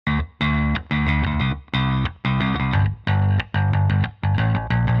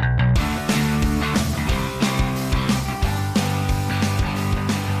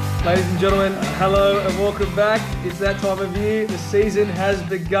Ladies and gentlemen, hello and welcome back. It's that time of year. The season has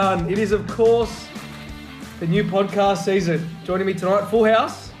begun. It is, of course, the new podcast season. Joining me tonight, full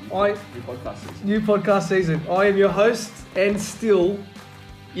house. New podcast season. I am your host, and still,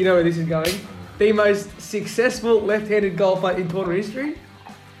 you know where this is going, the most successful left-handed golfer in tournament history,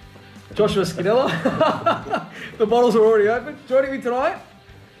 Joshua Scanella. The bottles are already open. Joining me tonight,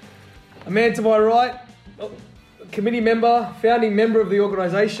 a man to my right, committee member, founding member of the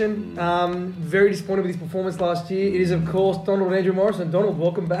organisation. Very disappointed with his performance last year. It is, of course, Donald Andrew Morrison. Donald,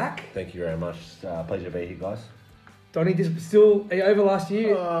 welcome back. Thank you very much. Pleasure to be here, guys. Donnie, still are you over last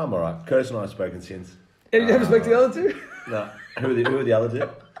year? I'm all right. Curtis and I have spoken since. And you haven't spoken to the other two? No. Who are the other two?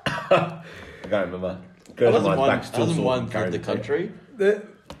 I can't remember. Curtis and I's back still sore. One from the country. I'm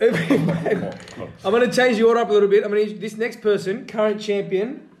going to change the order up a little bit. This next person, current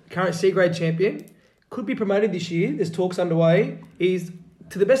C grade champion, could be promoted this year. There's talks underway. He's,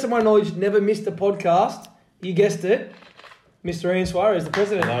 to the best of my knowledge, never missed a podcast. You guessed it. Mr. Ian Suarez, the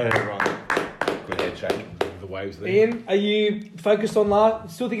president. Hello, everyone. Good head shake. The waves there. Ian, are you focused on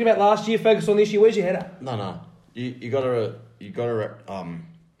still thinking about last year, focused on this year? Where's your head at? No. You gotta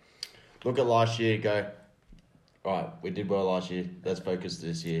look at last year. Go, right. We did well last year. Let's focus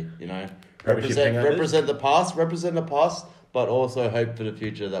this year. You know, represent the past. But also hope for the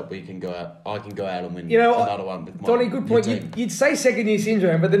future that we can go out. I can go out and win another one with my Donnie, good point. You'd say second year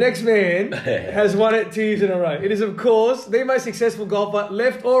syndrome, but the next man has won it 2 years in a row. It is, of course, the most successful golfer,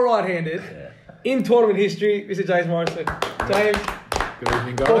 left or right-handed, in tournament history, Mr. James Morrison. James, good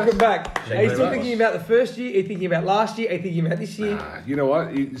evening, guys. Welcome back. Are you still thinking about the first year? Are you thinking about last year? Are you thinking about this year? You know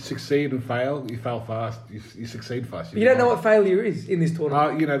what? You succeed and fail. You fail fast. You succeed fast. You don't know what failure is in this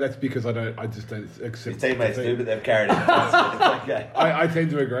tournament. That's because I just don't accept. His teammates do, but they've carried it. It's okay. I tend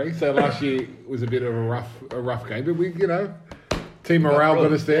to agree. So last year was a bit of a rough game, but we, team morale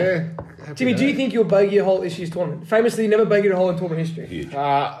got us there. Jimmy, do you think you'll bogey a hole this year's tournament? Famously, never bogeyed a hole in tournament history. Huge.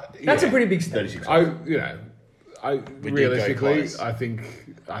 That's a pretty big step. 36. Realistically, I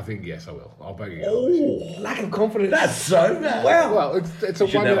think yes, I will. I'll bogey a hole. Lack of confidence. That's so bad. Wow. Well, it's a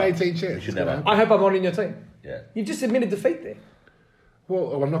 1 in 18 chance. You should never. I hope I'm on in your team. Yeah. You've just admitted defeat there.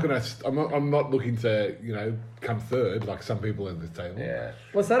 Well, I'm not looking to come third like some people at this table. Yeah.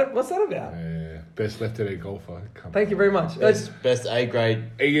 What's that about? Yeah. Best left-handed golfer. Thank you very much. Best A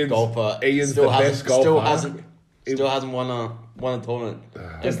grade golfer. Ian's the best golfer. Still hasn't won a tournament.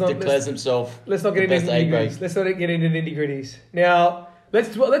 Declares himself. Let's not get into nitty-gritties. Let's not get into nitty-gritties. Now,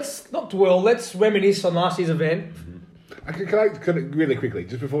 let's not dwell. Let's reminisce on last year's event. Can I really quickly,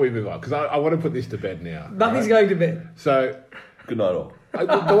 just before we move on, because I want to put this to bed now. Nothing's going to bed. So, Good night, all.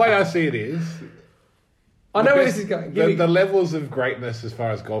 the way I see it is, I know where this is going. The levels of greatness as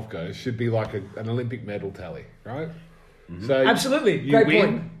far as golf goes should be like an Olympic medal tally, right? Mm-hmm. So absolutely, great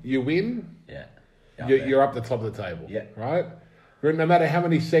point. You win. Yeah. You're up the top of the table. Yeah. Right. No matter how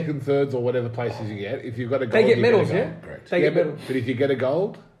many second, thirds, or whatever places you get, if you've got a gold, they get medals. Yeah. Correct. They get medals. But if you get a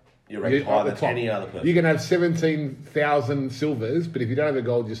gold, you're ranked higher than any other person. You can have 17,000 silvers, but if you don't have a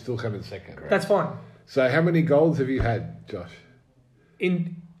gold, you're still coming second. Correct. That's fine. So how many golds have you had, Josh?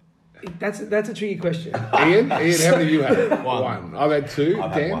 That's a tricky question. Ian, how many have you had? One. I've had 2.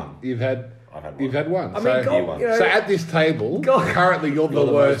 I've Dan, had one. You've had one. I mean, So at this table, currently you're the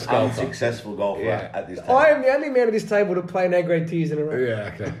worst golfer. Unsuccessful golfer at this table. I am the only man at this table to play an A grade 2 years in a row.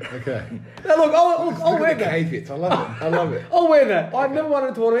 Yeah, okay. Now look, I'll wear that. Caveats. I love it. I'll wear that. I've never won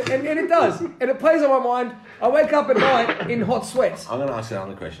a tournament, and it does. And it plays on my mind. I wake up at night in hot sweats. I'm going to ask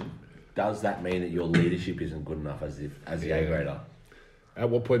another question. Does that mean that your leadership isn't good enough as the A grader? At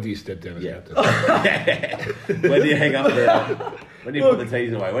what point do you step down as captain? When do you hang up the... When do you put the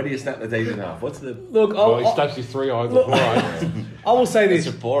tees away? When do you snap the tees in half? What's the... Look, he snaps his 3 irons or 4 irons. I will say this.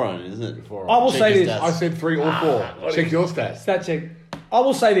 It's a 4 iron, isn't it? I will say this. I said 3 or 4. Check your stats. Stat check. I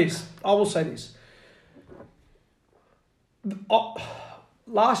will say this.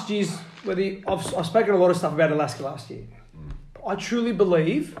 Last year's... I've spoken a lot of stuff about Alaska last year. I truly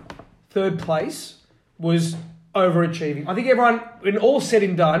believe third place was overachieving. I think everyone, when all said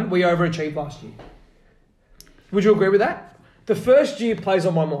and done, we overachieved last year. Would you agree with that? The first year plays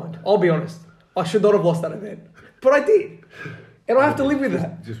on my mind. I'll be honest. I should not have lost that event. But I did. And I have to live with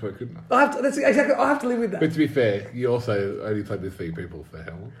that. Just weren't good enough. I have to live with that. But to be fair, you also only played with 3 people for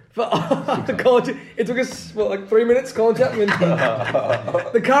hell. The Colin, it took us, 3 minutes, Colin Chapman.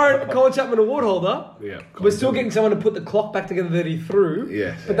 The current Colin Chapman award holder. Yeah. We're still getting someone to put the clock back together that he threw.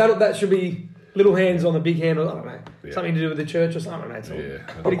 Yes. But that should be little hands on the big hand, or I don't know. Yeah. Something to do with the church or something. I don't know.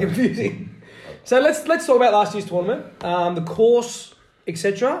 It's all pretty confusing. So let's talk about last year's tournament. The course,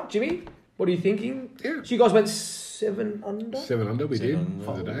 etc. Jimmy, what are you thinking? Yeah. So you guys went 7 under. 7 under we did Seven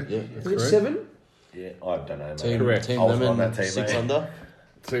for the day. Yeah. That's Is it correct. 7? Yeah, I don't know. Team, mate. Correct. team I was Lemon, on that team, 6 mate. under.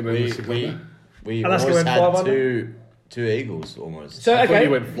 Team We, Lemon 6 we, under. we Alaska almost went had 5 under? two Eagles almost. So, I thought okay. you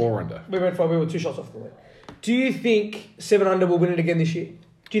went 4 under. We went 5. We were 2 shots off the lead. Do you think 7 under will win it again this year?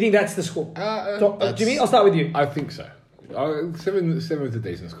 Do you think that's the score? Jimmy, I'll start with you. I think so. 7 was a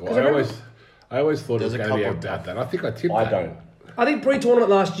decent score. 'Cause I always thought it was There's a going to be couple about that. I think I tipped I that. don't. I think pre-tournament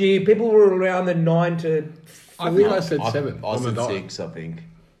last year, people were around the 9 to... I think I said 7. I on the said dot. 6, I think.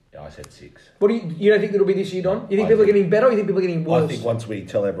 Yeah, I said 6. What do you don't think it'll be this year, Don? You think I people are think- getting better or you think people are getting worse? I think once we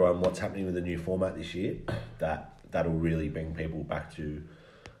tell everyone what's happening with the new format this year, that'll really bring people back to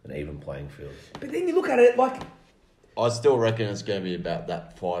an even playing field. But then you look at it like... I still reckon it's going to be about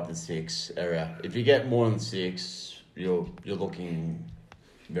that 5 to 6 area. If you get more than 6, you're looking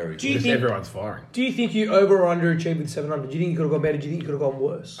very Do you good. Just think- everyone's firing. Do you think you over or underachieved with 700? Do you think you could have gone better? Do you think you could have gone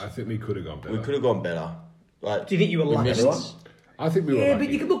worse? I think we could have gone better. We could have gone better. Like, Do you think you were we lucky? missed- I think we were Yeah, lucky.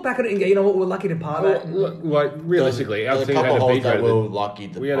 but you can look back at it and go, you know what, we're lucky to par that. Like, realistically, our there's a team had couple a B holes that grader. we were lucky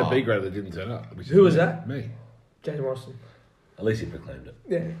to We had a par. B grader that didn't turn up. Which is Who was that? Me. James Morrison. At least he proclaimed it.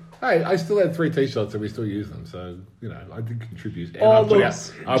 Yeah. Hey, I still had 3 tee shots and we still used them, so I did contribute. And Oh, I put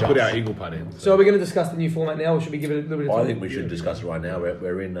look. out our eagle putt in. So are we going to discuss the new format now, or should we give it a little bit of time? I think we should discuss it right now.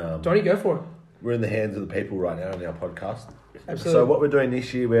 We're in Donnie, go for it. we're in the hands of the people right now in our podcast. Absolutely. So what we're doing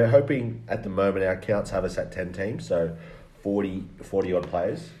this year, we're hoping at the moment our counts have us at 10 teams, so 40 odd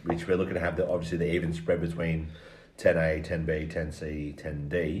players, which we're looking to have obviously the even spread between 10A, 10B, 10C,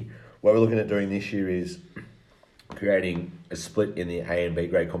 10D. What we're looking at doing this year is creating a split in the A and B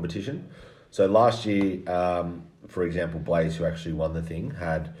grade competition. So last year, for example, Blaze, who actually won the thing,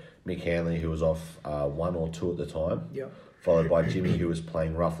 had Mick Hanley, who was off 1 or 2 at the time. Yeah. Followed by Jimmy, who was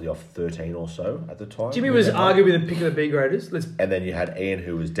playing roughly off 13 or so at the time. Jimmy was arguably the pick of the B graders. And then you had Ian,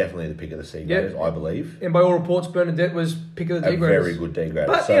 who was definitely the pick of the C graders, I believe. And by all reports, Bernadette was pick of the D A graders. very good D grader.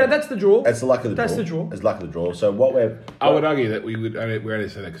 But, So that's the draw. It's the luck of the draw. That's the draw. It's luck of the draw. So what we're... I would argue that we would. We only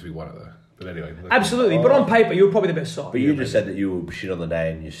said that because we won it, though. But anyway. Absolutely. But on paper, you were probably the best side. But you just said that you were shit on the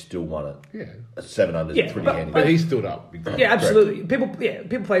day and you still won it. Yeah. 7 under is Yeah, pretty but- handy. But he stood up. Big time. Yeah, absolutely. People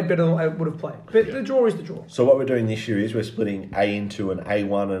played better than I would have played. But the draw is the draw. So what we're doing this year is we're splitting A into an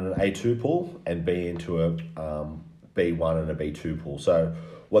A1 and an A2 pool and B into a B1 and a B2 pool. So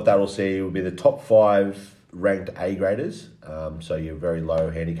what that'll see will be the top 5 ranked A graders, so your very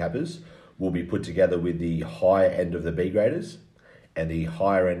low handicappers, will be put together with the higher end of the B graders and the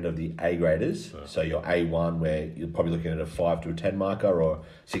higher end of the A graders. So your A1, where you're probably looking at a 5 to a 10 marker or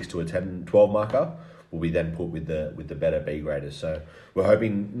 6 to a 10, 12 marker, will be then put with the better B graders. So we're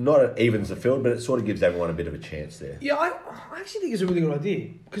hoping not it evens the field, but it sort of gives everyone a bit of a chance there. Yeah, I actually think it's a really good idea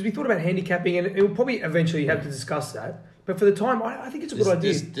because we thought about handicapping and we'll probably eventually have to discuss that. But for the time, I think it's a good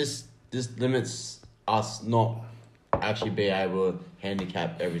idea. This limits us not actually being able to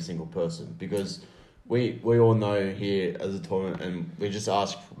handicap every single person because we all know here as a tournament, and we just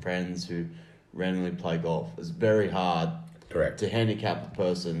ask friends who randomly play golf. It's very hard, Correct. to handicap a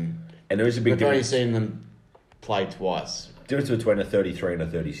person. And there is a big We've only difference. seen them play twice. Difference between a 33 and a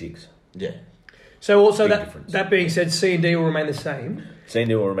 36. Yeah. So also Big that difference. that being said, C and D will remain the same.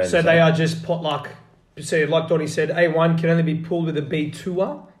 Senior will remain So the they same. are just potluck. So like Donnie said, A1 can only be pulled with a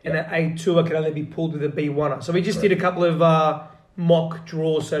B2er, and Yeah. an A2er can only be pulled with a B1er. So we just did a couple of mock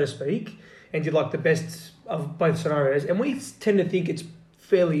draws, so to speak, and did like the best of both scenarios. And we tend to think it's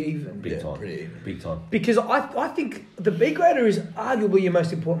fairly even. Big Yeah, time. pretty even. Big time. Because I think the B grader is arguably your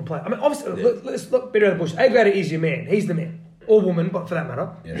most important player. I mean, obviously, let's look better at the bush. A grader is your man. He's the man. Or woman, but for that matter.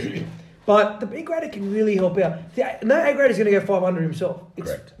 Yeah. But the B grader can really help out. No A grader is going to go 5 under himself. It's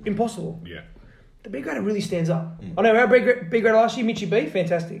Correct. impossible. Yeah. The B grader really stands up. I know our B grader last year, Mitchie B,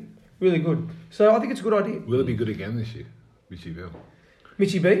 fantastic. Really good. So I think it's a good idea. Will it be good again this year? Mitchellville.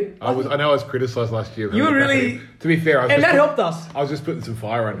 Mitchie B. I know I was criticised last year. You were really- To be fair, And that helped us. I was just putting some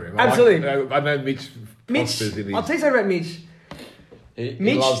fire under him. Absolutely. I know Mitch. Mitch, prospers in his, I'll tell you something about Mitch. He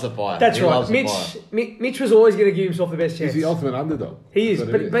Mitch loves the fire. That's He right. loves the fire. Mitch was always going to give himself the best chance. he's the ultimate underdog. He is,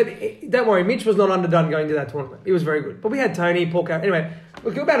 That's what it but don't worry, Mitch was not underdone going to that tournament. He was very good. But we had Tony, Paul Carroll. Anyway,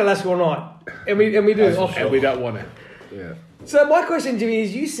 we'll go about Alaska all night. And we do it offshore. And we don't want it. Yeah. So my question, Jimmy,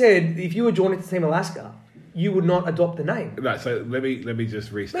 is you said if you were joining to Team Alaska, you would not adopt the name. No, so let me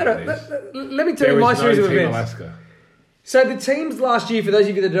just restate No, this. let me tell There you my is no series of Team events. Alaska. So the teams last year, for those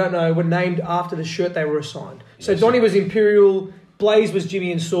of you that don't know, were named after the shirt they were assigned. So Donnie was Imperial, Blaze was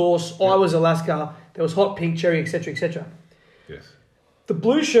Jimmy and Sauce, I was Alaska, there was Hot Pink Cherry, etc., etc. Yes. The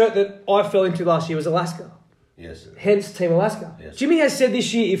blue shirt that I fell into last year was Alaska. Yes. Hence Team Alaska. Yes. Jimmy has said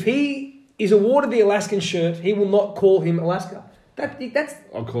this year if he is awarded the Alaskan shirt, he will not call him Alaska. That's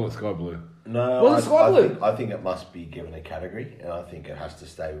I'll call it Sky Blue. No, Wasn't sky blue? I think it must be given a category, and I think it has to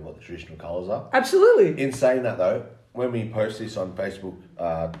stay with what the traditional colours are. Absolutely. In saying that, though, when we post this on Facebook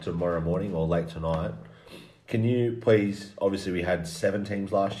tomorrow morning or late tonight, can you please, obviously we had 7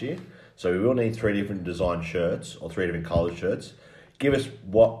 teams last year, so we will need 3 different design shirts or 3 different coloured shirts. Give us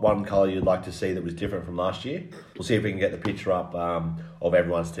what one colour you'd like to see that was different from last year. We'll see if we can get the picture up of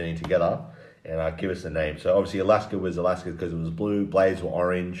everyone standing together and give us the name. So obviously Alaska was Alaska because it was blue, Blaze were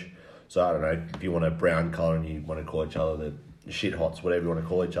orange. So I don't know, if you want a brown colour and you want to call each other the shit hots, whatever you want to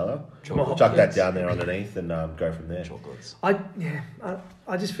call each other, chuck that down there underneath and go from there. Chocolates. I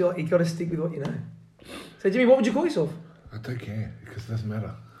just feel like you got to stick with what you know. So Jimmy, what would you call yourself? I don't care because it doesn't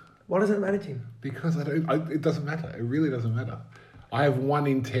matter. Why doesn't it matter, Jim? Because it doesn't matter. It really doesn't matter. I have 1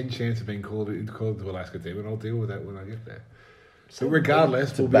 in 10 chance of being called to Alaska team, and I'll deal with that when I get there. So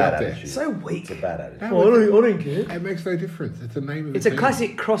regardless, we'll be up there. So weak. It's a bad attitude. I don't care. It makes no difference. It's the name of the It's a team.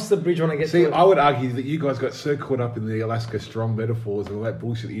 classic cross the bridge when I get See, to it. I would argue that you guys got so caught up in the Alaska strong metaphors and all that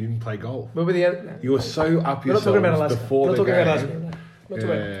bullshit that you didn't play golf. Remember the... You were so up We're not talking about yourselves Alaska. before We're not the talking game. about Alaska. No. Not talking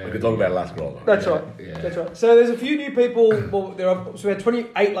about... We could talk about Alaska all night. That's right. Yeah. That's right. So there's a few new people. Well, so we had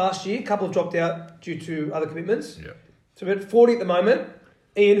 28 last year. A couple have dropped out due to other commitments. Yeah. So we're at 40 at the moment.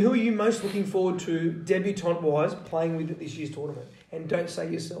 Ian, who are you most looking forward to, debutant-wise, playing with at this year's tournament? And don't say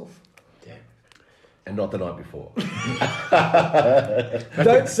yourself. Yeah. And not the night before.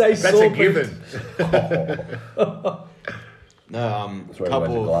 Don't say That's a given. No,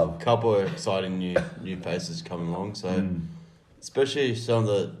 couple of exciting new faces coming along. So, especially some of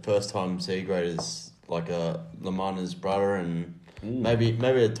the first-time C graders like Lamanna's brother and maybe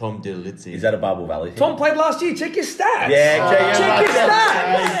a Tom Dilitzi. Is that a Barbel Valley thing? Tom played last year. Check your stats. Yeah, check your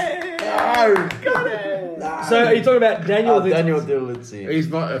stats. No, got it. So are you talking about Daniel? Daniel Dilitzi. He's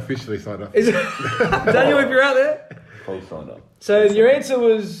not officially signed up. Is it Daniel? If you're out there. Fully signed up. So your answer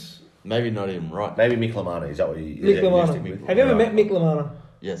was Maybe not even right. Maybe Mick Lamanna. Is that what you... Mick Lamanna. Have you ever met Mick Lamanna?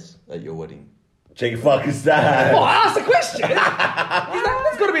 Yes, at your wedding. Check your fucking stats. Oh, I asked the question. There's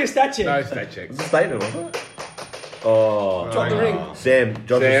got to be a stat check. No stat checks. It's a statement, wasn't it? Oh. Drop the ring. Sam,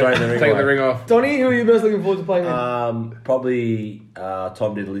 John's throwing the ring Taking away. the ring off. Donnie, who are you most looking forward to playing with? Probably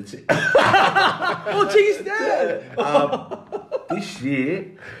Tom Diddlitzy. Oh, geez, Dad. This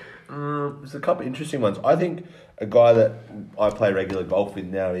year, there's a couple of interesting ones. I think a guy that I play regular golf with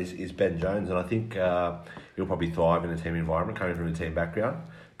now is Ben Jones, and I think he'll probably thrive in a team environment, coming from a team background.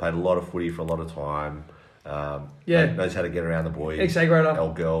 Played a lot of footy for a lot of time. Knows how to get around the boys. Ex-A grader.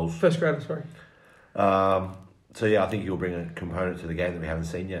 L girls. First grader, sorry. So yeah, I think he'll bring a component to the game that we haven't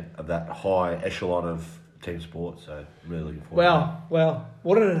seen yet, of that high echelon of team sport. So really looking forward to Wow.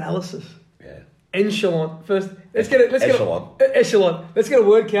 What an analysis. that. Echelon. First, let's get it. Echelon. Echelon. Let's get a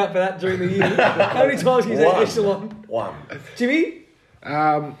word count for that during the year. How many times can you say echelon? One. Jimmy?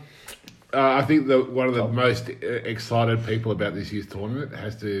 I think one of the most excited people about this year's tournament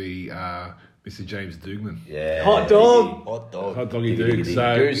has to be Mr. James Dugman. Yeah. Hot dog. Hot dog. Hot doggy Duke.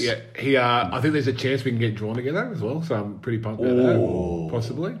 So yeah, I think there's a chance we can get drawn together as well. So I'm pretty pumped about that.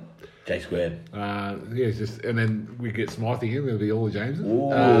 Possibly. J squared. It's just, and then we get Smything in. There'll be all the Jameses.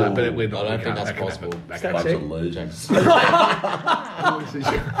 But we're not. I don't think that's possible. Stat Bunch check. of losers.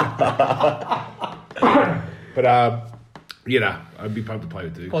 But I'd be pumped to play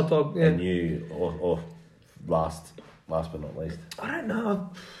with Duke. Hot dog, yeah. And you, or last but not least. I don't know,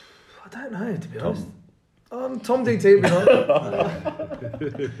 to be honest. Tom DT, to be honest.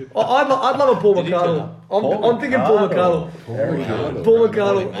 I'd love a Paul McCardle. I'm thinking Paul McCardle. Paul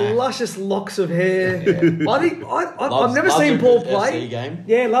McCardle, luscious locks of hair. I think I've never seen Paul play. FC game.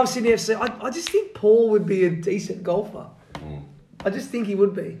 Yeah, love Sydney FC. I just think Paul would be a decent golfer. I just think he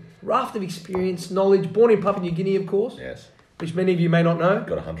would be. Raft of experience, knowledge. Born in Papua New Guinea, of course. Yes. Which many of you may not know.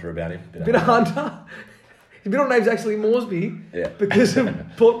 Got a hunter about him. Bit of hunter. His middle name's actually Moresby. Yeah. Because of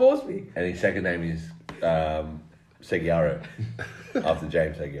Port Moresby. And his second name is Seguiaro, after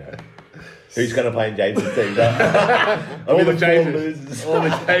James Seguiaro. Who's going to play in James' team? All the Jameses. All the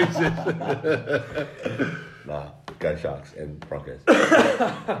Jameses. Nah, go Sharks and Broncos.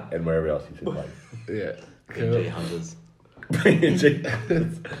 And wherever else he should play. Yeah. PG Hunters.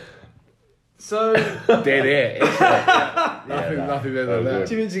 So, Dead air. Nothing better than that.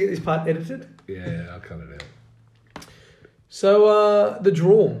 do you need to get this part edited? Yeah, I'll cut it out. So, the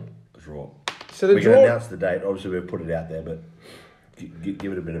draw. Draw. So the We're going draw. to announce the date. Obviously, we've put it out there, but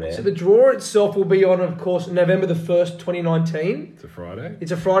give it a bit of air. So the draw itself will be on, of course, November the 1st, 2019. It's a Friday.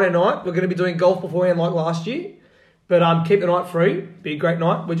 It's a Friday night. We're going to be doing golf beforehand like last year. But keep the night free. Be a great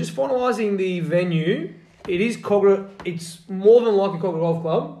night. We're just finalising the venue. It is Cogra. It's more than likely Cogra Golf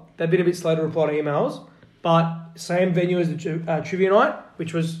Club. They've been a bit slow to reply to emails. But same venue as the trivia night,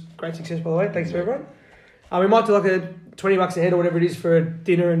 which was Great success, by the way. Thanks to everyone. We might do like a $20 a head or whatever it is for a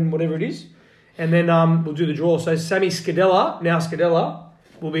dinner and whatever it is. And then we'll do the draw. So Sammy Scadella,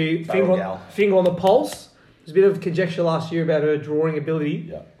 will be finger on the pulse. There's a bit of conjecture last year about her drawing ability.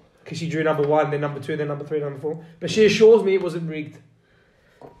 Yeah. Because she drew number 1, then number 2, then number 3, number 4. But she assures me it wasn't rigged.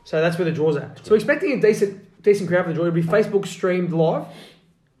 So that's where the draw's at. So we're expecting a decent crowd for the draw. It'll be Facebook streamed live.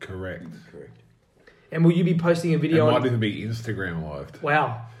 Correct. And will you be posting a video? It might even be Instagram live.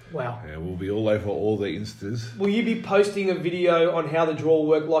 Wow. Yeah, we'll be all over all the Instas. Will you be posting a video on how the draw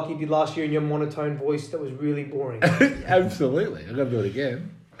worked like you did last year in your monotone voice that was really boring? Absolutely. I'm going to do it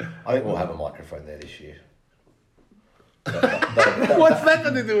again. I think we'll have a microphone there this year. What's that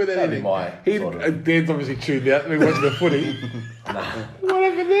got to do with anything? Dan's obviously tuned out. We watching the footy. What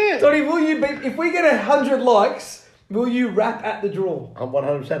happened there? Donnie, will you be, if we get 100 likes, will you rap at the draw? I'm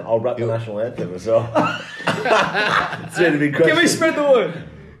 100%. I'll rap the national anthem as well. It's a big question. Can we spread the word?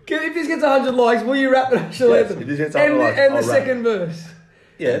 If this gets 100 likes, will you rap the national anthem? If this gets 100 likes, and the I'll second verse.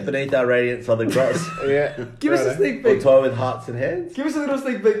 Yeah, beneath our radiant southern cross. Yeah. Give us a sneak On peek. tour with hearts and hands. Give us a little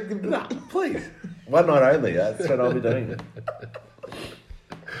sneak peek. No, please. One night only. That's when I'll be doing it.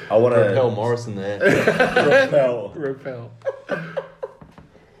 I want to Repel Morrison there. Repel.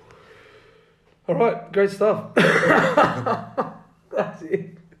 All right, great stuff. That's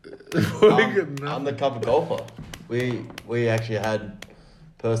it. Undercover golfer. We actually had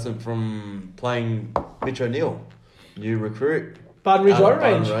person from playing Mitch O'Neill, new recruit. Barton Ridge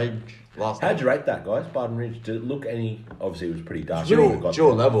Driving Range. Last How'd night. you rate that, guys? Barton Ridge, did it look any... Obviously, it was pretty dark.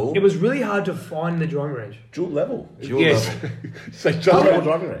 Dual level. It was really hard to find the driving range. Dual level. Dual level. So Dual level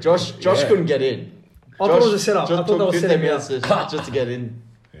driving range. Josh couldn't get in. I thought it was a setup. I thought that was setting me up. Just to get in.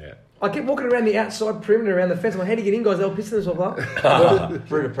 Yeah. I kept walking around the outside perimeter around the fence. I'm like, how do you get in, guys? They were pissing themselves up.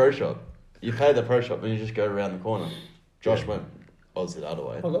 Through the pro shop. You pay the pro shop and you just go around the corner. Josh went obviously the other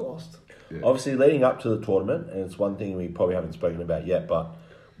way. I got lost. Yeah. Obviously, leading up to the tournament, and it's one thing we probably haven't spoken about yet, but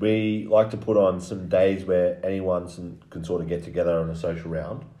we like to put on some days where anyone can sort of get together on a social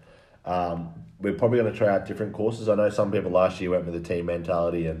round. We're probably going to try out different courses. I know some people last year went with the team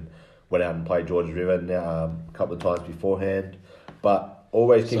mentality and went out and played Georges River a couple of times beforehand. But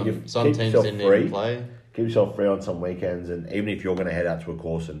always keep yourself free. Keep yourself free on some weekends, and even if you're going to head out to a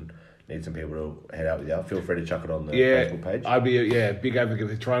course and need some people to head out with you, feel free to chuck it on the Facebook page. I'd be a big advocate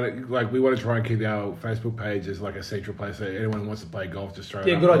for trying to, we want to try and keep our Facebook page as like a central place. So anyone who wants to play golf, just throw it up.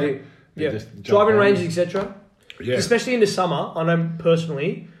 Yeah, good idea. Yeah, driving ranges, etc. Yeah, especially in the summer. I know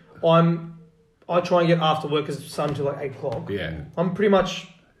personally, I try and get after work because it's sun till like 8 o'clock. Yeah, I'm pretty much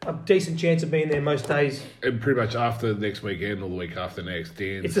a decent chance of being there most days. And pretty much after next weekend or the week after next,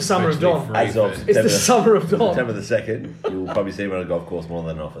 it's the summer of Don. As of it's the summer of Don. September the 2nd, you'll probably see me on a golf course more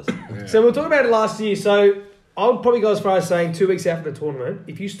than an office. Yeah. So we'll talk about it last year. So I would probably go as far as saying 2 weeks after the tournament,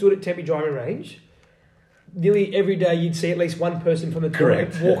 if you stood at Tempe Driving Range, nearly every day you'd see at least one person from the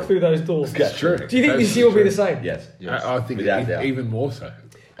tournament walk through those doors. That's true. Do you think this year will be the same? Yes. I think even more so.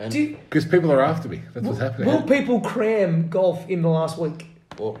 Because people are after me. That's what's happening. Will people cram golf in the last week?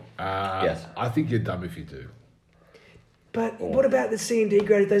 Yes. I think you're dumb if you do. But what about the C&D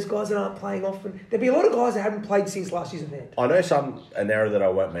graded, those guys that aren't playing often? There'd be a lot of guys that haven't played since last year's event. I know an error that I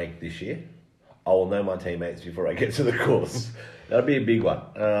won't make this year. I will know my teammates before I get to the course. That'll be a big one.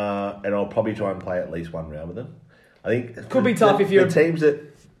 And I'll probably try and play at least one round with them. I think could be tough if you're... The teams that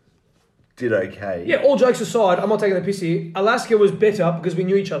did okay. Yeah, all jokes aside, I'm not taking the piss here. Alaska was better because we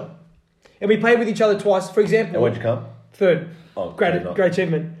knew each other. And we played with each other twice. For example... And where'd you come? Third. Oh, great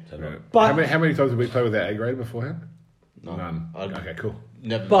achievement. But how many times did we play with our A grade beforehand? None. Okay, cool.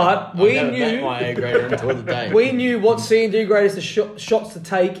 Never. But we knew met my A grader until the day. We knew what C&D graders the shots to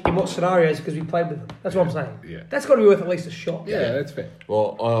take in what scenarios because we played with them. That's what I'm saying. Yeah. That's got to be worth at least a shot. Yeah, that's fair.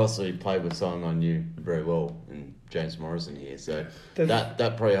 Well, I also played with someone I knew very well, in James Morrison here, so that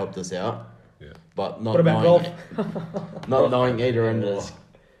probably helped us out. Yeah. But not what about knowing golf? Not knowing either end of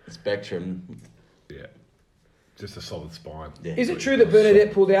the spectrum. Yeah. Just a solid spine. Yeah. Is it true that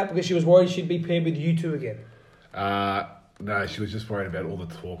Bernadette pulled out because she was worried she'd be paired with you two again? No, she was just worried about all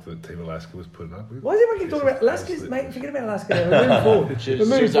the talk that Team Alaska was putting up with. Why is everyone keep talking about Alaska? Mate, forget about Alaska now. We're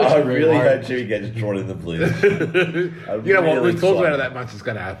moving forward. I really hope she gets drawn in the blues. You know what? We've talked about it that much. It's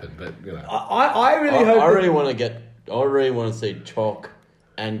going to happen, but you know. I really hope. I really want to see Chalk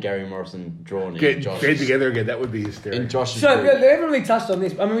and Gary Morrison drawn in Josh. Get together again. That would be hysterical. In Josh's so group. they haven't really touched on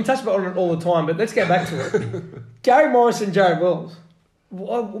this. I mean, we touch on it all the time, but let's get back to it. Gary Morrison, Jared Wells.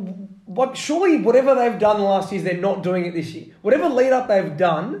 Surely whatever they've done the last years, they're not doing it this year. Whatever lead up they've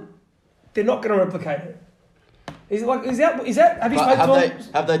done, they're not going to replicate it. Is that? Have you spoken to them?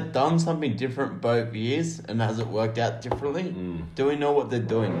 Have they done something different both years, and has it worked out differently? Do we know what they're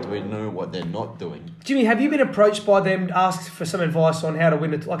doing? Do we know what they're not doing? Jimmy, have you been approached by them to ask for some advice on how to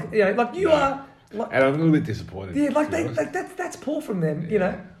win it? Like you are. Like, and I'm a little bit disappointed. Yeah, that's poor from them. You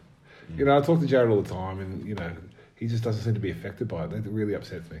know. You know, I talk to Jared all the time, and he just doesn't seem to be affected by it. That really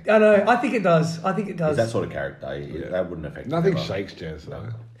upsets me. I know. I think it does. He's that sort of character. That wouldn't affect him. Nothing shakes Jazz, though.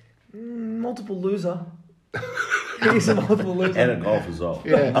 Multiple loser. He's a multiple loser. And at golf as well.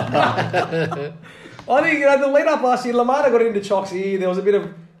 Yeah. I think, the lead up last year, Lamar got into Choxy. There was a bit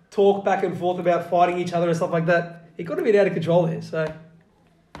of talk back and forth about fighting each other and stuff like that. He got a bit out of control there. So,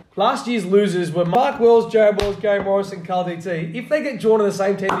 last year's losers were Mark Wells, Jared Wells, Gary Morris, and Carl DT. If they get drawn in the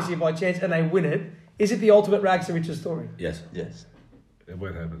same team this year by chance and they win it, is it the ultimate rags to riches story? Yes. It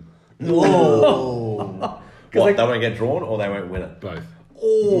won't happen. Oh. What, they won't get drawn or they won't win it? Both.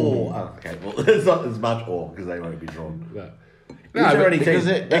 Okay. Well, there's not as much because they won't be drawn. No.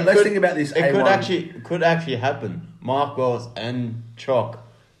 Let's think about this. It could actually happen. Mark Wells and Chalk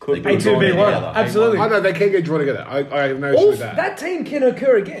could be A2, drawn B1. together. Absolutely. I know they can get drawn together. I have no issue with that. That team can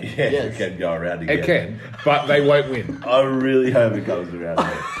occur again. Yeah, it can go around again. It can, but they won't win. I really hope it goes around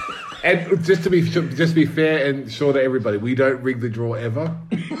again. And just to be fair and sure to everybody, we don't rig the draw ever.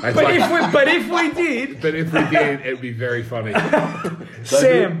 But if we did, it'd be very funny. So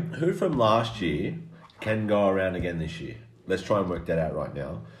Sam, who from last year can go around again this year? Let's try and work that out right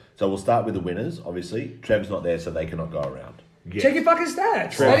now. So we'll start with the winners. Obviously, Trev's not there, so they cannot go around. Yes. check your fucking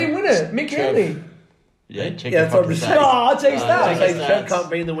stats. They didn't win it. Mick Hanley. Yeah, check Yeah, that's what I'm saying. No, check your stats. check your Trev stats.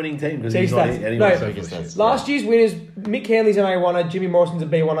 can't be in the winning team because Check he's your not stats. anyway. No. Check your stats. Last year's winners, Mick Hanley's an A1er, Jimmy Morrison's a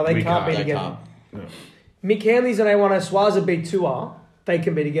B1er. They can't be They together. can't. Mick Hanley's an A1er, Suarez a B2er. They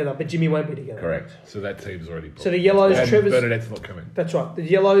can be together, but Jimmy won't be together. Correct. So that team's already booked. So the Yellows, and Trevor's... Bernadette's not coming. That's right. The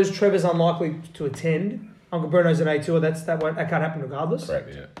Yellows, Trevor's unlikely to attend. Uncle Bruno's an A2er. That can't happen regardless.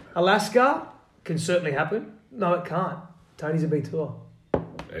 Correct. Yeah. Alaska can certainly happen. No, it can't. Tony's a B2er.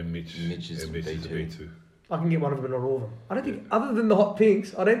 And Mitch is a B2. B2. I can get one of them, but not all of them. I don't think, other than the hot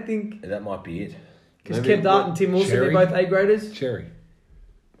pinks, I don't think... That might be it. Because Kev Dart and Tim Wilson, Cherry? they're both A graders. Cherry.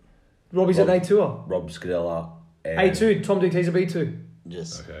 Robbie's an A2er. Rob Scadella. And A2, Tom DT's a B2.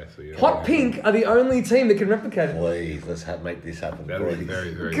 Yes. Okay, so yeah. Hot Pink are the only team that can replicate it. Please, let's make this happen. That would be please. very,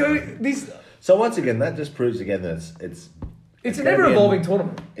 very Go, good. this, So once again, that just proves again that it's an gonna be ever-evolving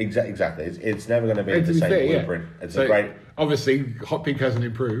tournament. Exactly. It's never going to be And the to be same fair, yeah. blueprint. It's So, a great... Obviously, Hot Pink hasn't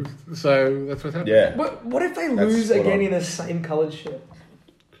improved, so that's what's happening. Yeah. What if they That's lose spot again on. in the same coloured shirt?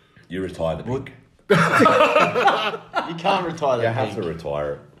 You retire the pink. You can't retire You that have pink. to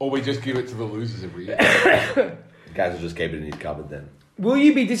retire it. Or we just give it to the losers every year. Guys will just keep it in his cupboard then. Will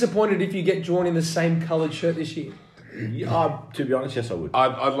you be disappointed if you get drawn in the same coloured shirt this year? Yeah, to be honest, yes, I would.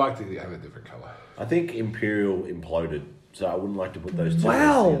 I'd like to have a different colour. I think Imperial imploded, so I wouldn't like to put those two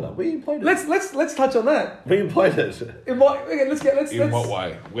Wow. things together. We imploded. Let's touch on that. We imploded. In what, okay, let's In what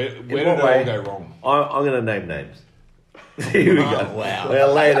way? Where did what it way? all go wrong? I'm going to name names. Here we go. wow. We're going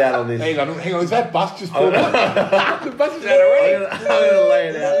to lay it out on this. Hang on, is that bus just pulled up? The bus is out already. I'm going to lay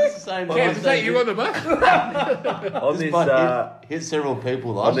it out. Same Cam, is that you on the bus? on this, hit several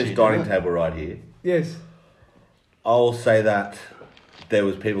people last on this year, dining didn't it? table right here. Yes. I'll say that there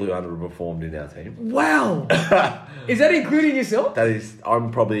was people who underperformed in our team. Wow. Is that including yourself? That is,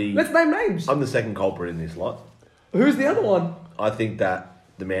 I'm probably... Let's name names. I'm the second culprit in this lot. Who's the other one? I think that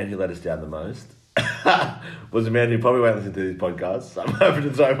the man who let us down the most was the man who probably won't listen to these podcasts. So I'm hoping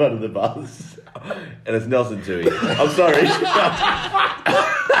to throw him under the bus. And it's Nelson Tui. I'm sorry.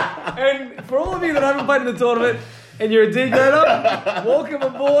 And for all of you that haven't played in the tournament and you're a D grader, welcome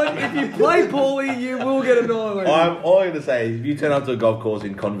aboard. If you play poorly, you will get annihilated. All I'm going to say is if you turn up to a golf course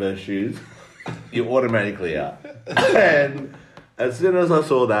in Converse shoes, you're automatically out. And as soon as I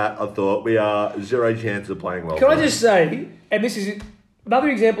saw that, I thought we are zero chance of playing well. Can I just say, and this is another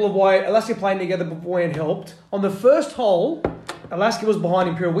example of why Alaska playing together beforehand helped. On the first hole, Alaska was behind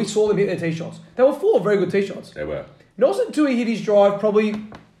Imperial. We saw them hit their tee shots. They were four very good tee shots. They were. Nelson Tui hit his drive probably,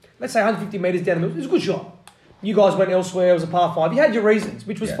 let's say 150 metres down the middle. It was a good shot. You guys went elsewhere. It was a par 5. You had your reasons,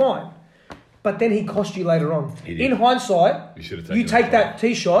 which was fine. But then he cost you later on. In hindsight, you take that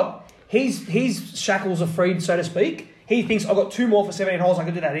tee shot. His shackles are freed, so to speak. He thinks, I've got two more for 17 holes. I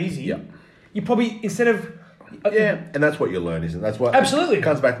can do that easy. Yeah. You probably, instead of... Yeah, and that's what you learn, isn't it? That's what Absolutely. It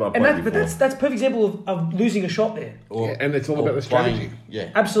comes back to my point But before. that's a perfect example of losing a shot there. And it's all about the strategy. Yeah.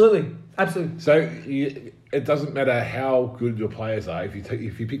 Absolutely. So it doesn't matter how good your players are. If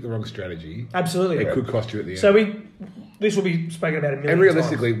you pick the wrong strategy, Absolutely. it could cost you at the end. So this will be spoken about a million and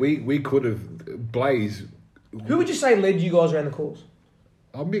realistically, times. we could have Blaze. Who would you say led you guys around the course?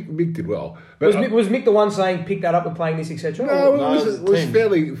 Oh, Mick did well. But was Mick the one saying pick that up and playing this, etc.? No, No, it was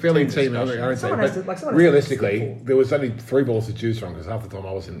fairly team. Someone has to- like, someone Realistically, has to there was only 3 balls to choose from because half the time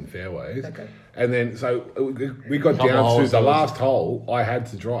I was in fairways. Okay. And then so we got Couple down to holes, the though. last hole. I had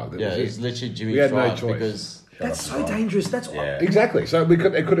to drive. That Yeah, was it's it. literally Jimmy's We had no drive choice. because That's so dangerous. That's why. Yeah. Exactly. So it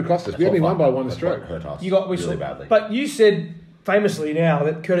could have cost us. We only won by 1 stroke. Hurt us You got really badly. But you said famously now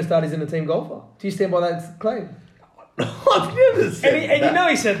that Curtis Dart isn't a team golfer. Do you stand by that claim? I've never said And you know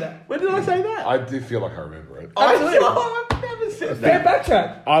he said that. When did I say that? I do feel like I remember it. Absolutely. I've never said Fair that.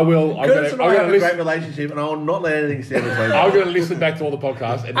 backtrack. I will. I'm Curtis and I going have to a great listen. relationship, and I will not let anything stand between I'm us. going to listen back to all the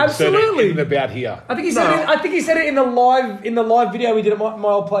podcasts and Absolutely. insert it in about here. I think he said it. I think he said it in the live video we did at my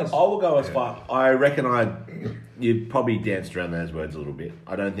old place. I will go as far. I reckon you probably danced around those words a little bit.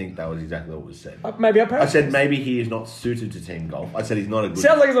 I don't think that was exactly what was said. Maybe I I paraphrased. said maybe he is not suited to team golf. I said he's not a good.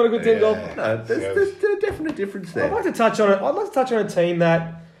 Sounds like he's not a good team golfer. No, there's a definite difference there. I'd like to touch on it. I'd like to touch on a team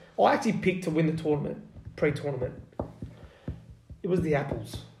that I actually picked to win the tournament, pre-tournament. It was the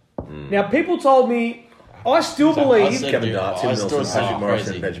Apples. Now, people told me, I still believe, Kevin Dart, Tim I Wilson, still Patrick sound Morrison,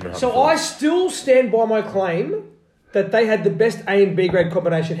 crazy. Benjamin so Humphrey. I still stand by my claim that they had the best A and B grade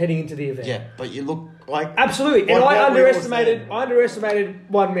combination heading into the event. yeah, but you look like Absolutely. And Like I what we all underestimated said.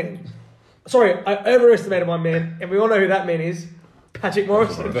 one man. Sorry, I overestimated one man, and we all know who that man is. Patrick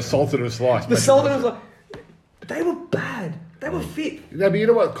Morrison. The Sultan of Slice. The Sultan was like, they were bad. They were fit. No, but you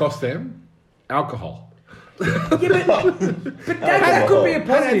know what cost them? Alcohol. Yeah, but that could be a I had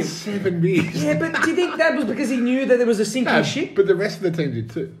positive. 7 beers. Yeah, but do you think that was because he knew that there was a sinking No, ship? but the rest of the team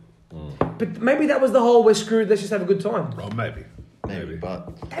did too. But maybe that was the whole we're screwed, let's just have a good time. Oh, maybe. maybe,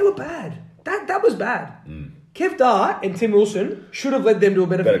 but They were bad. That was bad. Kev Dart and Tim Wilson should have led them to a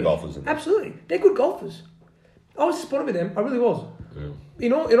better finish. golfers than them. Absolutely. They're good golfers. I was disappointed with them. I really was. Yeah.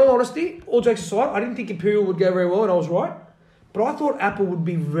 In all honesty, all jokes aside, I didn't think Imperial would go very well, and I was right. But I thought Apple would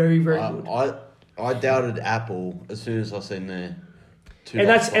be very, very good. I doubted Apple as soon as I seen their two. And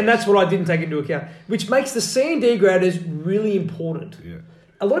that's what I didn't take into account, which makes the C and D graders really important. Yeah.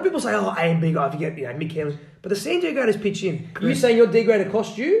 A lot of people say, "Oh, A and B guy, if you get Mick Hamlin," but the C and D graders pitch in. You saying your D grader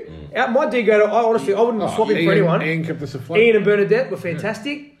cost you? My D grader, I honestly, I wouldn't swap him for anyone. Ian kept us afloat. Ian and Bernadette were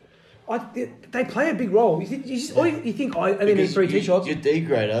fantastic. They play a big role. You think I only need 3 tee shots? Your D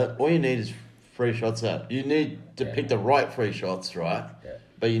grader, all you need is 3 shots out. You need to pick the right 3 shots, right? Yeah.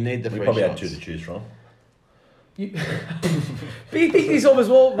 But you need the We 3 probably shots. had 2 to choose from. But you think this as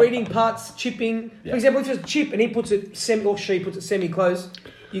well, reading putts, chipping. Yeah. For example, if it's a chip and he puts it she puts it semi-close,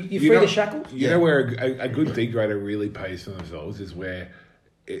 you free the shackles. You know where a good D grader really pays for themselves is where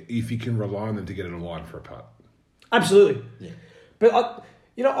if you can rely on them to get it a line for a putt. Absolutely. Yeah. But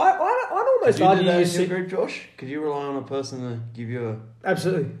I'd almost Did you do argue that you in your see. group, Josh? Could you rely on a person to give you a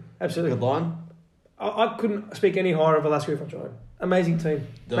Absolutely. good line? I couldn't speak any higher of Alaska if I tried. Amazing team.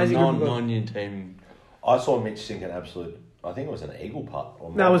 The Amazing group of guys. non-union team. I saw Mitch sink an absolute. I think it was an eagle putt.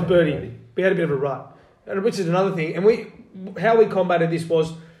 Or No, it was maybe birdie. We had a bit of a rut, which is another thing. And how we combated this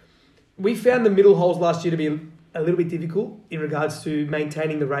was we found the middle holes last year to be a little bit difficult in regards to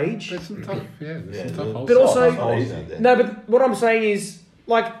maintaining the rage. There's some tough, there's some tough holes. But also, not easy. no. But what I'm saying is,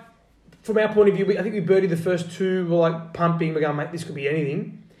 like, from our point of view, I think we birdied the first 2. We're like pumping. We're going, mate, this could be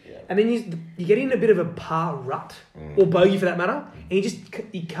anything. Yeah. And then you get in a bit of a par rut or bogey for that matter, and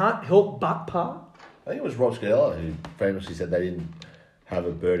you can't help but par. I think it was Rob Scudella who famously said they didn't have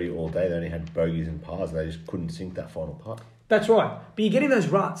a birdie all day. They only had bogeys and pars, and they just couldn't sink that final putt. That's right. But you get in those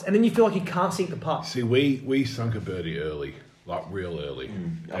ruts, and then you feel like you can't sink the putt. See, we sunk a birdie early, like real early.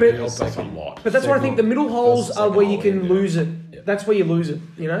 But- It helped us a lot. But that's why I think the middle holes That's the are where you second can hole, lose it. Yeah. That's where you lose it,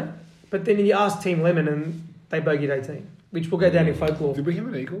 you know? But then you ask Team Lemon and they bogeyed 18, which will go down in folklore Did we have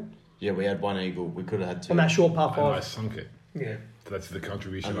an eagle? Yeah, we had 1 eagle. We could have had 2. on that short par And I 5. sunk it. Yeah. That's the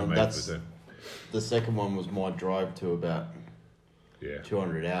contribution And I then made that's- with them. The second one was my drive to about Yeah.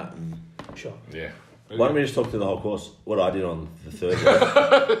 200 out. And Sure. Yeah. Why don't we just talk through the whole course? What I did on the third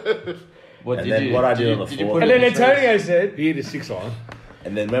day, what And then what I did on the you fourth. put And it then in the Antonio said, He hit a 6 on.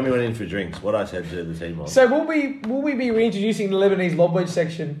 and then when we went in for drinks, what I said to the team was, so will we be reintroducing the Lebanese lob wedge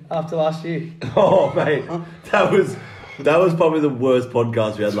section after last year? "Oh mate, that was probably the worst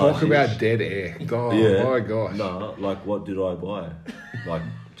podcast we had last Talk year." about dead air. Oh, Yeah. my gosh. No, like what did I buy? Like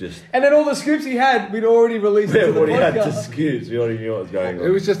just And then all the scoops he had, we'd already released we it to the already had to podcast. scoops. We already knew what was going on. It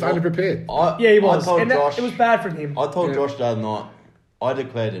was just underprepared. Yeah, he was. I told And Josh, it was bad from him. I told Yeah. Josh the other night, I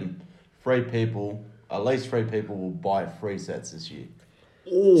declared him 3 people, at least 3 people will buy 3 sets this year.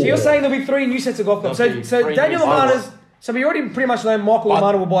 So you're saying there'll be 3 new sets of golf clubs. There'll be So 3 Daniel new sets. Lamana's... So we already pretty much know Michael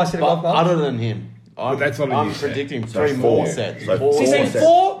Lamana will buy a set of golf But clubs. other than him, I'm, that's not a I'm new set. predicting So 3 more four. sets. So So you're saying sets.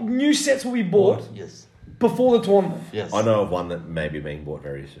 4 new sets will be bought. Yes. before the tournament. Yes. I know of one that may be being bought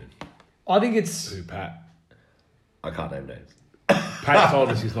very soon. I think it's... Who, Pat? I can't name names. Pat told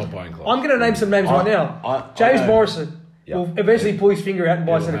us he's not buying clubs. I'm going to name some names right now. James Morrison will eventually pull his finger out and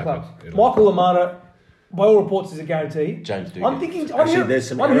buy a set of clubs. Michael Lamada, by all reports, is a guarantee. James Dugan. I'm thinking... I'm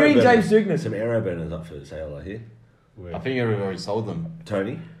hearing James Dugan. Some aero burners up for sale, I hear. I think everyone already sold them.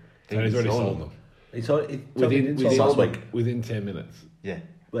 Tony? Tony's already sold them. He sold it last week. Within 10 minutes. Yeah.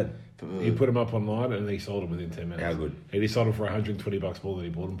 When? He put them up online and he sold them within 10 minutes. How good? And he sold them for $120 more than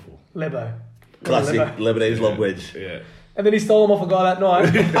he bought them for. Lebo. Classic Lebanese lob wedge. Yeah. And then he stole them off a guy that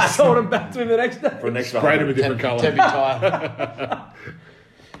night. Sold them back to him the next day. For an extra Sprayed him a 100. different colour. Tempe tire.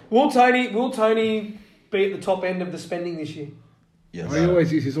 Will Tony be at the top end of the spending this year? Yes. He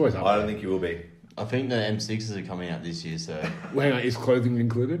always is. He's always up. I don't think he will be. I think the M6s are coming out this year, so... Well, hang on, is clothing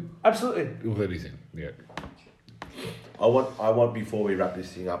included? Absolutely. Well, that is in, yeah. I want before we wrap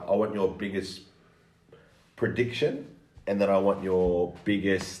this thing up, I want your biggest prediction, and then I want your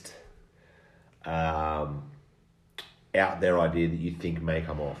biggest out there idea that you think may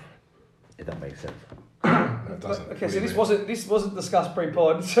come off. If that makes sense. That doesn't. Okay, so this wasn't discussed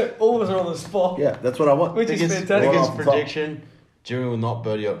pre-pod, so all of us are on the spot. Yeah, that's what I want. Which is Biggest fantastic. prediction, Jimmy will not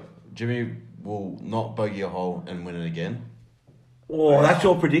bogey a hole and win it again. Oh, that's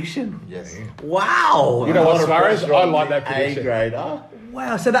your prediction. Yes. Wow. You know what, A lot of Suarez? pressure I on like the that prediction. A grader.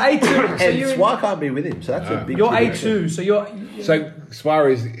 Wow, so the A2... so And you're, Swar can't be with him, so that's a big you're prediction. A2, so you're... So,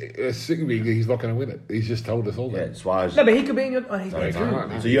 Suarez, he's not going to win it. He's just told us all that. Yeah, Suarez. No, but he could be in your... Oh, he's No, A2. he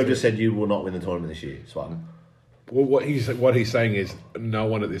can't. So you have just said you will not win the tournament this year, Swar. Well, what he's saying is no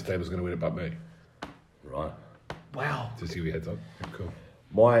one at this table is going to win it but me. Right. Wow. Just give you a heads up. Cool.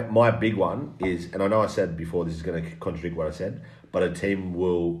 My big one is, and I know I said before this is going to contradict what I said, but a team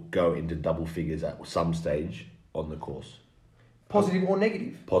will go into double figures at some stage on the course. Positive or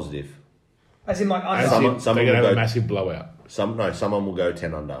negative? Positive. As in like... As under. in, someone they're going to will have a go- massive blowout. Someone will go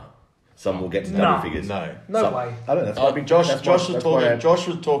 10 under. Some will get to No. double figures. No. No way. I don't know. That's my big Josh that's my-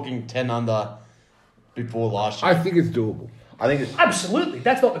 was talking 10 under before last year. I think it's doable. I think it's Absolutely.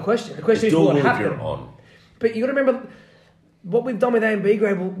 That's not the question. The question is will doable it if happen? you're on. But you got to remember, what we've done with A and B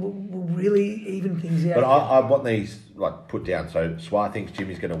grade will really even things out. But I want these like put down. So Swar thinks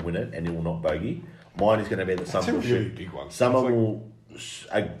Jimmy's going to win it and he will not bogey. Mine is going to be that someone will really shoot. big one.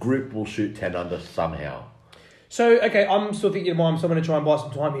 A group will shoot 10 under somehow. So, okay, I'm still thinking of mine, so I'm going to try and buy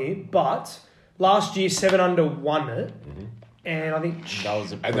some time here. But last year, 7 under won it. And I think... That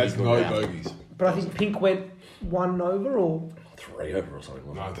was a And pretty that's good no round. bogeys. But I think Pink went 1 over or... 3 over or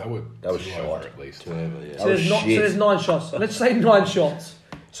something. No, That was 2 shite. over at least. Two over, yeah. So there's 9 shots. Let's say 9 shots.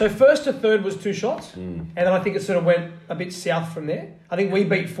 So first to third was 2 shots. And then I think it sort of went a bit south from there. I think we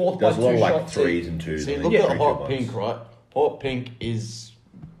beat fourth by There's a lot 2 of like shots. 3s and 2s. See, I look think, at three Hot good Pink, ones. right? Hot Pink is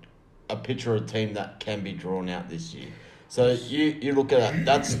a picture of a team that can be drawn out this year. So you look at it,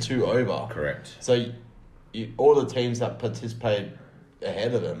 that's 2 over. Correct. So all the teams that participated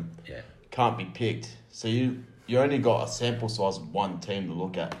ahead of them can't be picked. So you only got a sample size of one team to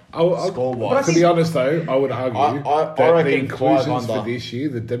look at score-wise. To be honest, though, I would argue I that the reckon inclusions 5 under. for this year,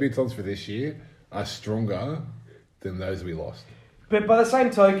 the debutants for this year, are stronger than those we lost. But by the same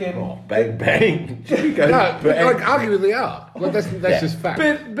token... Oh, bang, bang. Jimmy goes No, but bang. like arguably they are. Like that's Yeah. just fact.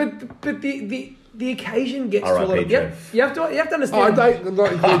 But the occasion gets to a lot R.I.P. of... Trev. You have to Oh, I understand... don't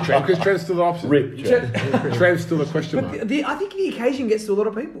not include Trev because Trev's still the opposite. Rip. Trev. Trev's still a question mark. I think the occasion gets to a lot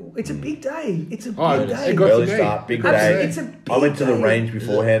of people. It's a big day. It's a Oh, big it day. got to Early me. start, big Absolutely. day. It's a big I went to the day. range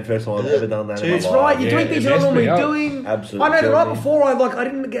beforehand. First time I've ever done that in my That's life. right. You're doing Yeah, things it you're not messed me normally up. doing. Absolutely I know the killed night me. before I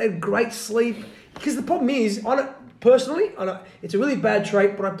didn't get a great sleep because the problem is personally it's a really bad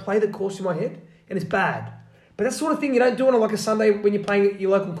trait, but I play the course in my head and it's bad. But that's the sort of thing you don't do on like a Sunday when you're playing at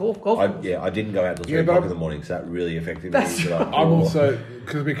your local golf course. I didn't go out until 3 Yeah, but o'clock in the morning, so that really affected me. That's But right. I'm also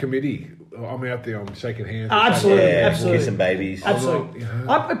because we're committee. I'm out there. I'm shaking hands. Absolutely, yeah, absolutely. kissing babies. Absolutely.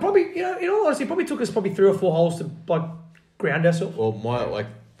 Yeah. It probably, in all honesty, it probably took us 3 or 4 holes to like ground ourselves. Well,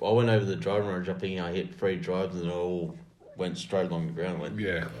 I went over the driving range. I think I hit 3 drives and it all went straight along the ground. I went,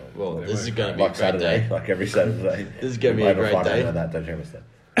 Yeah. well, They this is went going to be a Like great Saturday, day. like every Saturday. This is gonna be a Later great Friday, day. No, that don't you miss that.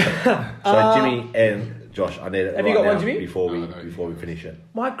 So Jimmy and Josh, I need it Have right you got now one, Jimmy? before we No, before we finish it.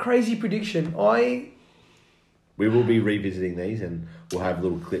 My crazy prediction, We will be revisiting these and we'll have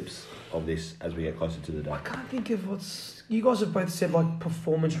little clips of this as we get closer to the day. I can't think of what's... You guys have both said like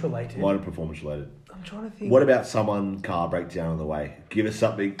performance related. Mine are performance related. I'm trying to think. What about someone car breaks down on the way? Give us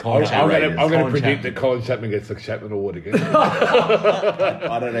something. Colin I'm Chapman. going to Colin predict Chapman. that Colin Chapman gets the Chapman Award again.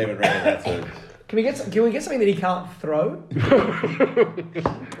 I don't even reckon that's a... Can we get something that he can't throw?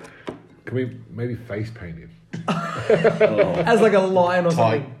 Can we maybe face paint him? Oh. As like a lion or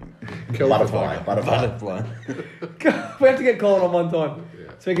Tight. something. Butterfly. We have to get Colin on one time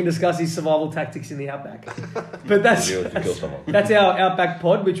so we can discuss his survival tactics in the outback. But that's our outback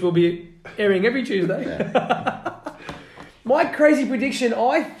pod, which will be airing every Tuesday. Yeah. My crazy prediction,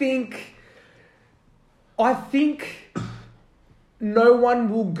 I think no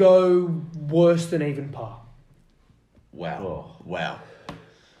one will go worse than even par. Wow. Wow.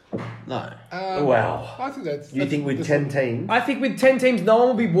 No. Wow. I think that's. You think with 10 teams? I think with 10 teams, no one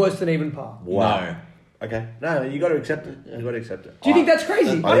will be worse than even par. Wow. No. Okay. No, you got to accept it. Do you think that's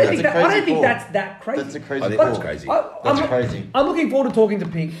crazy? I don't think that's that crazy. That's a crazy I think call. that's crazy. That's crazy. I'm looking forward to talking to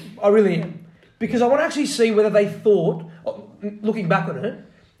Pink. I really am. Because I want to actually see whether they thought, looking back on it,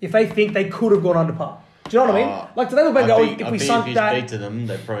 if they think they could have gone under par. Do you know what I mean? Like, do they look back and go, if we sunk that... If you speak to them,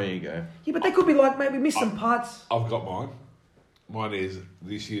 they probably go... Yeah, but they could be like, mate, we missed some parts. I've got mine. Mine is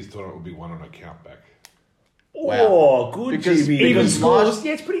this year's tournament will be won on a countback. Oh, good. Because GB. Even scores.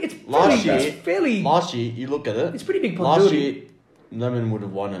 Yeah, it's fairly... Last year, you look at it. It's pretty big possibility. Last year, Lemon would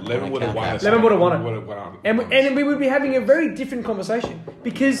have won it. Lemon would have won it. Lemon would have won it. And we would be having a very different conversation.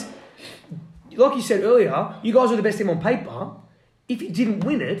 Because, like you said earlier, you guys were the best team on paper. If you didn't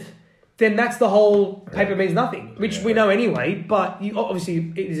win it, then that's the whole paper means nothing, which we know anyway, but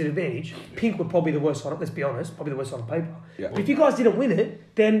obviously it is an advantage. Pink were probably the worst on it, let's be honest, probably the worst on paper. Yeah. But if you guys didn't win it,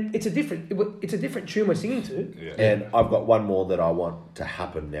 then it's a different tune we're singing to. Yeah. And I've got one more that I want to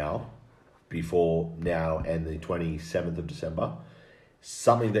happen now, before now and the 27th of December.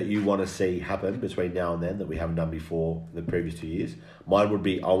 Something that you want to see happen between now and then that we haven't done before the previous 2 years. Mine would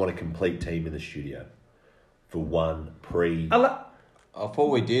be, I want a complete team in the studio for one I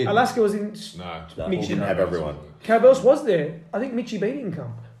thought we did. Alaska was in... No. we didn't have everyone. Cabels was there. I think Mitchie B didn't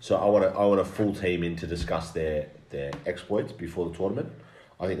come. So I want a full team in to discuss their exploits before the tournament.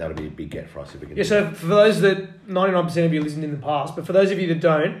 I think that'll be a big get for us if we can. Yeah, so for those that 99% of you listened in the past, but for those of you that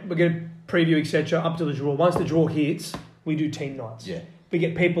don't, we're going to preview, etc. up to the draw. Once the draw hits, we do team nights. Yeah. We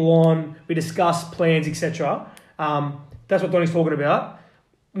get people on, we discuss plans, etc. That's what Donnie's talking about.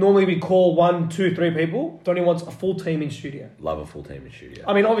 Normally we call 1, 2, 3 people. Donnie wants a full team in studio. Love a full team in studio.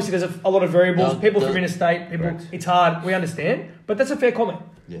 I mean, obviously there's a lot of variables. People from interstate, people. Correct. It's hard. We understand, but that's a fair comment.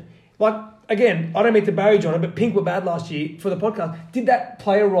 Yeah. Like again, I don't mean to barrage on it, but Pink were bad last year for the podcast. Did that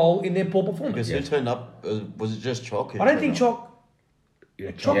play a role in their poor performance? Because who turned up? Was it just Chalk? I don't think Chalk.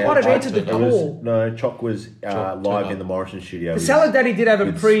 Yeah, Chalk might have answered the call. No, Chalk was live in the Morrison studio. The Salad Daddy did have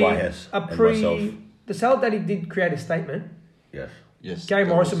a pre. myself. The Salad Daddy did create a statement. Yes. Gary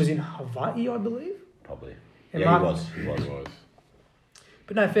Morrison was in Hawaii, I believe. Probably. And Yeah, Mark, he was.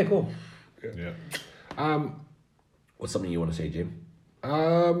 But no, fair call. Yeah. What's something you want to see, Jim? I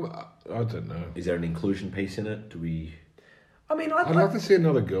don't know. Is there an inclusion piece in it? Do we? I mean, I'd like to see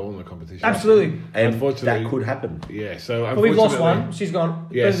another girl in the competition. Absolutely. And unfortunately, that could happen. Yeah, so but we've lost one. She's gone.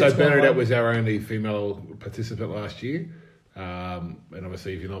 Yeah, so Bernadette was our only female participant last year. And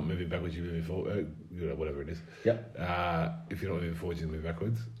obviously, if you're not moving backwards, you're moving forward. Whatever it is. Yep. If you're not moving forwards, you move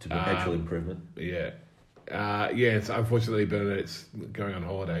backwards. To perpetual improvement. Yeah. It's unfortunately Bernadette's going on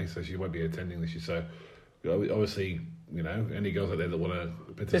holiday, so she won't be attending this year. So obviously, any girls out there that want to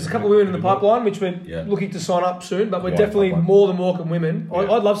participate. There's a couple of women in the pipeline which we're looking to sign up soon, but we're definitely more than welcome women. Yeah.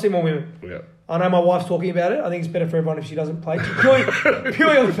 I'd love to see more women. Yeah. I know my wife's talking about it. I think it's better for everyone if she doesn't play.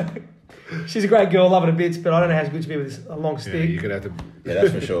 Purely on the fact. She's a great girl, love it a bit, but I don't know how it's good to be with a long stick. Yeah, you're going to have to... Yeah,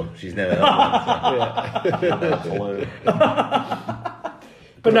 that's for sure. She's never helped one.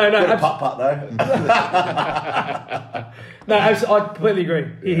 But no. Putt though. No, I completely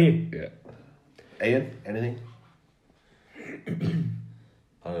agree. Here. Yeah. Ian, anything?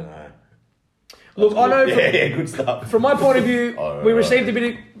 I don't know. Look, I know. Good stuff. From my point of view, we received a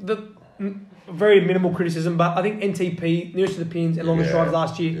bit of very minimal criticism, but I think NTP, nearest to the pins and longest drives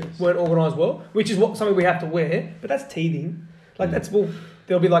last year weren't organised well, which is something we have to wear. But that's teething. Like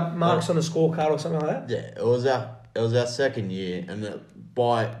there'll be like marks on the scorecard or something like that. Yeah, it was our second year, and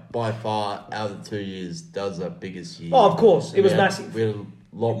by far out of the 2 years, that was our biggest year. Oh, of course, it was massive. We had a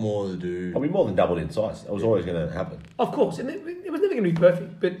lot more to do. We more than doubled in size. That was always going to happen. Of course, and it was never going to be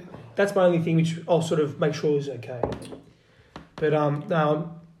perfect, but that's my only thing which I'll sort of make sure is okay. But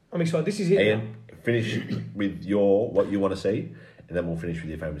no, I'm excited. This is it. Ian, finish with what you want to see, and then we'll finish with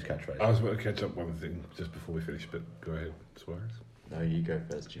your famous catchphrase. I was going to catch up one thing just before we finish, but go ahead, Suarez. No, you go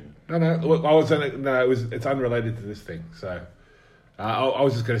first, Jim. No. Look, it's unrelated to this thing. So I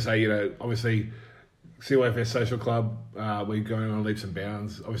was just going to say, obviously, CYFS Social Club, we're going on leaps and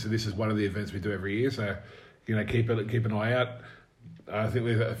bounds. Obviously, this is one of the events we do every year, so keep an eye out. I think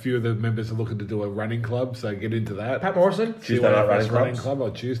a few of the members are looking to do a running club, so get into that. Pat Morrison, Tuesday night running club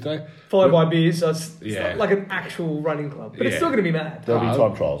on Tuesday. followed by beers, so it's not like an actual running club. But it's still going to be mad. There'll be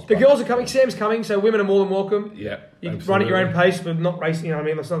time trials. The girls are coming, Sam's coming, so women are more than welcome. Yeah. You can run at your own pace, but not racing, you know what I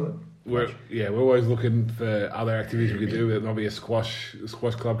mean? That's not good. We're always looking for other activities we can do. There'll be a squash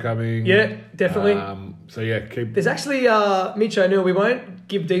club coming. Yeah, definitely. There's actually Mitch O'Neill. We won't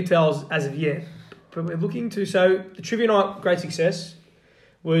give details as of yet, but we're looking to. So the trivia night, great success,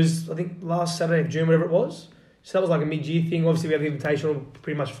 was I think last Saturday of June, whatever it was. So that was like a mid-year thing. Obviously, we have the invitational.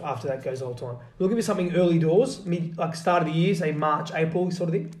 Pretty much after that goes the whole time. We're looking for something early doors, like start of the year, say March, April, sort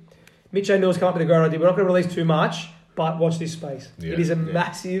of thing. Mitch O'Neill's come up with a great idea. We're not going to release too much, but watch this space. It is a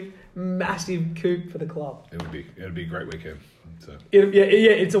massive coup for the club. It'll be a great weekend. So.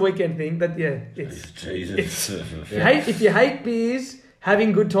 It's a weekend thing, but it's Jesus. If you hate beers,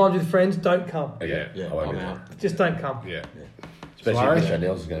 having good times with friends, don't come. I'm out. Just don't come. Yeah. Especially if Mr.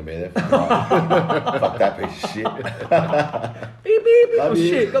 O'Neill's is going to be there. Fuck that piece of shit. Beep, beep, beep. Oh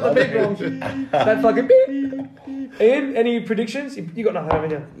shit, got the beep wrong. That fucking beep. Ian, any predictions? You got nothing,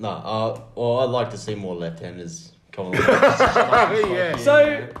 haven't you? No. Well, I'd like to see more left-handers come along.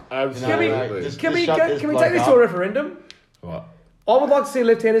 So, absolutely. can we take this to a referendum? What? I would like to see a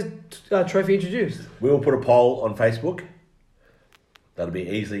left-handers trophy introduced. We will put a poll on Facebook. That'll be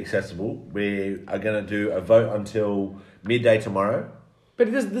easily accessible. We are going to do a vote until midday tomorrow.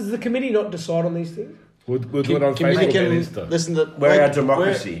 But does the committee not decide on these things? We'll do it on Facebook and Insta. Listen to, we're a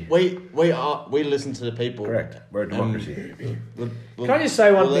democracy. We listen to the people. Correct. We're a democracy. Can I just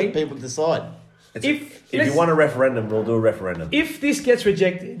say one thing? Let people decide. If you want a referendum, we'll do a referendum. If this gets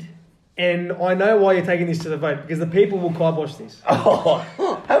rejected, and I know why you're taking this to the vote, because the people will kibosh this. Oh,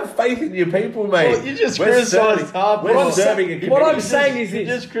 have faith in your people, mate. Well, you just criticised half. What I'm saying is this.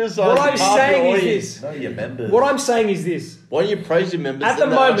 Just criticised half your audience. No, your members. What I'm saying is this. Why don't you praise your members? At the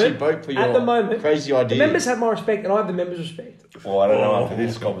moment, vote for your crazy idea. The members have my respect, and I have the members' respect. Well, I don't know after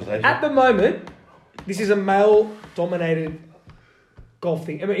this conversation. At the moment, this is a male-dominated golf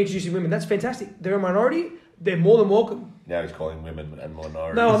thing. I mean, introducing women, that's fantastic. They're a minority. They're more than welcome. Now he's calling women and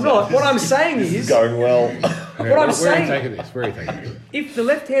minorities. No, I'm not. What I'm saying is going well. What I'm saying. Where are you taking this? If the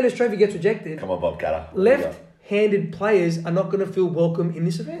left-handers trophy gets rejected, come on, Bob Cutter. Left-handed players are not going to feel welcome in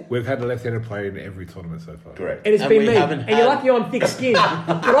this event. We've had a left-handed player in every tournament so far. Correct. And it's been me. And you're lucky on thick skin.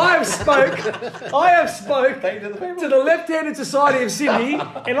 But I have spoke to the Left-Handed Society of Sydney,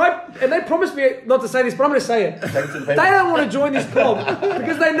 and they promised me not to say this, but I'm going to say it. They don't want to join this club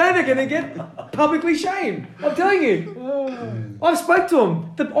because they know they're going to get publicly shamed. I'm telling you. I've spoke to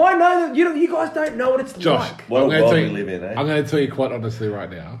them. I know that you guys don't know what it's Josh, like. What world we live in, eh? I'm going to tell you quite honestly right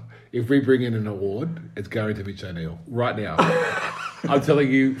now. If we bring in an award, it's going to be Mitch O'Neill. Right now. I'm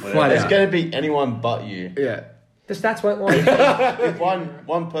telling you flat out. It's going to be anyone but you. Yeah. The stats won't lie. If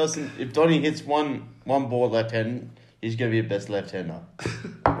one person, if Donnie hits one ball left-handed, he's going to be the best left-hander.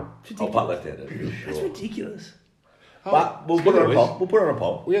 I'll putt left-handed. That's ridiculous. But we'll put it on a poll. We'll put it on a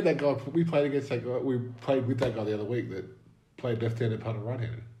poll. We had that guy. We played against that guy. We played with that guy the other week that played left-handed, punted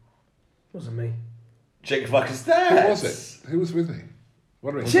right-handed. It wasn't me. Check fucking stats. Who was it? Who was with me?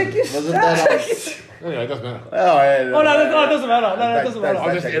 What do Check your stats. Anyway, it doesn't matter. Oh, no, it doesn't matter. No, it doesn't matter.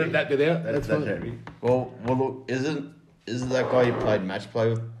 I'll just edit that bit out. That's fine. Well, look, isn't that guy you played match play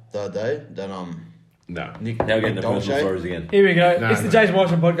with the other day? Then No. Nick, Now we're getting the personal stories again. Here we go. No, it's the James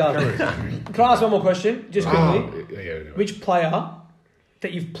Morrison podcast. Can I ask one more question, just quickly? Yeah. Which player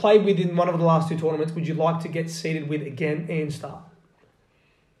that you've played with in one of the last two tournaments would you like to get seated with again and start?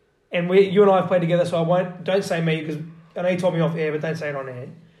 And you and I have played together, so don't say me because I know you told me off air, but don't say it on air.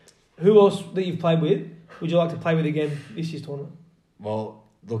 Who else that you've played with would you like to play with again this year's tournament? Well,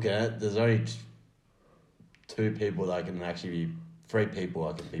 look at it. There's only two people that can actually be. 3 people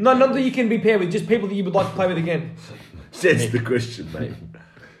I can be. No, not that you can be paired with, just people that you would like to play with again. That's the question, mate.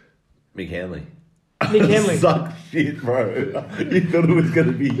 Mick Hanley. Nick Hanley. Suck shit, bro. You thought it was going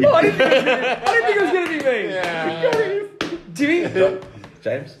to be you. No, I didn't think it was going to be me. Yeah. Jimmy?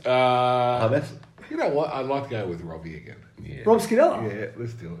 James? Hummus? You know what? I'd like to go with Robbie again. Yeah. Rob Scudella? Yeah,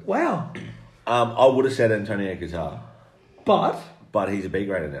 let's do it. Wow. I would have said Antonio Qatar, But he's a B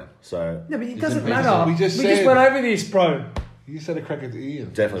grader now, so... No, but it doesn't matter. We just went over this, bro. You said a crack at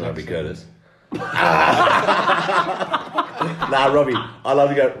Ian. Definitely not be Curtis. Nah, Robbie. I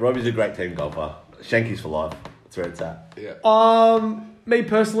love you. Robbie's a great team golfer. Shanky's for life. That's where it's at. Yeah. Me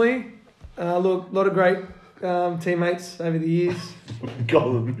personally, look, a lot of great teammates over the years.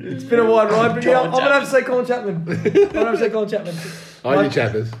 It's been a wide ride, but yeah, I'm going to have to say Colin Chapman. You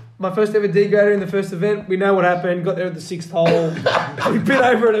chappers. My first ever D grader in the first event. We know what happened. Got there at the 6th hole. We've been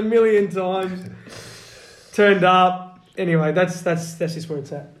over it a million times. Turned up. Anyway, that's just where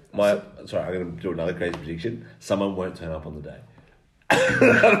it's at. I'm going to do another crazy prediction. Someone won't turn up on the day.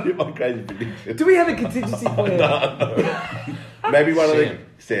 That'll be my crazy prediction. Do we have a contingency plan? No. Maybe one of the...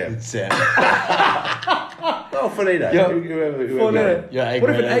 Sam. Oh, Fonino. Whoever. What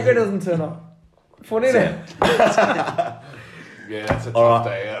if an A-grade doesn't turn up? Fonino. Yeah, that's a tough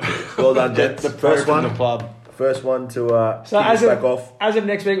day out. Well done, gents. The first one in the club. First one to so kick us back off. As of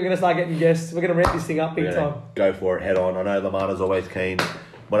next week, we're going to start getting guests. We're going to ramp this thing up big time. Go for it, head on. I know Lamana's always keen.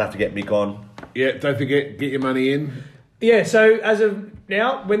 Might have to get Mick on. Yeah, don't forget, get your money in. Yeah, so as of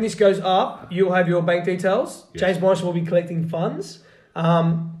now, when this goes up, you'll have your bank details. Yes. James Morrison will be collecting funds.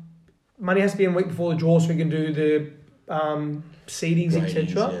 Money has to be in a week before the draw so we can do the seedings,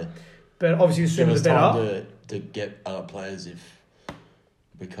 etc. Yeah. But obviously, the sooner the better. To get other players if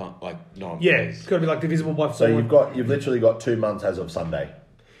we can't, it's got to be divisible by 4. So you've literally got 2 months as of Sunday.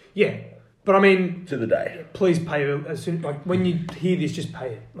 Yeah. But I mean, to the day. Please pay as soon. When you hear this, just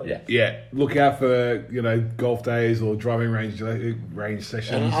pay it. Yeah. Look out for golf days or driving range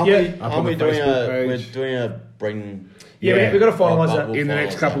sessions. We're doing a bring. Yeah, we've got to finalise that. In the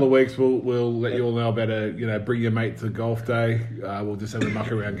next couple of weeks, we'll let you all know about bring your mate to golf day. We'll just have a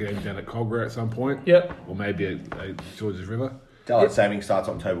muck around getting down at Cogra at some point. Yep. Or maybe at Georges River. Daylight saving starts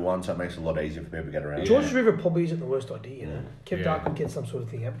October 1, so it makes it a lot easier for people to get around. Georges River probably isn't the worst idea. Kev Dark could get some sort of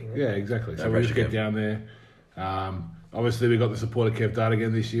thing happening there. Yeah, exactly. So we'll just get down there. Obviously, we got the support of Kev Dart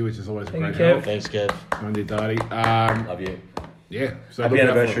again this year, which is always a great help. Thanks, Kev. Monday Darty. Love you. Yeah. So happy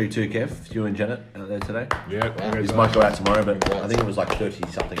anniversary too, Kev. You and Janet out there today. Yeah. Wow. This might go out tomorrow, but I think it was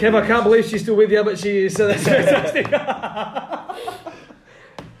 30-something. Kev, I can't believe she's still with you, but she is, so that's fantastic.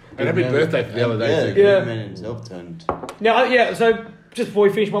 And happy birthday for the other day. So just before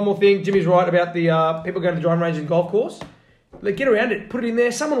we finish, one more thing. Jimmy's right about the people going to the driving range and golf course. Get around it. Put it in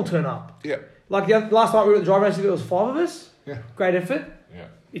there. Someone will turn up. Yeah. Last night we were at the driving range, there was 5 of us. Yeah. Great effort. Yeah.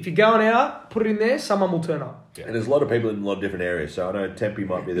 If you're going out, put it in there. Someone will turn up. Yeah. And there's a lot of people in a lot of different areas. So I know Tempe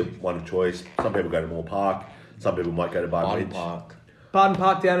might be the one of choice. Some people go to Moore Park. Some people might go to Barton Park. Barton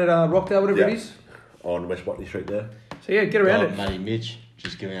Park down at Rockdale, whatever it is. On West Watley Street there. So get around it. Matty Mitch,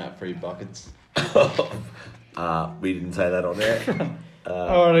 just giving out free buckets. We didn't say that on there.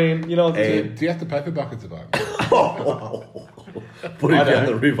 Ian, you know what to do. Do you have to pay for buckets of buckets? Put it down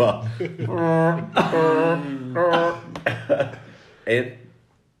the river. Ed?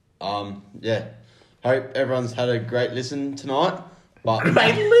 Hope everyone's had a great listen tonight. But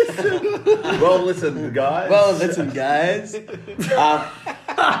listen. Well listened, guys.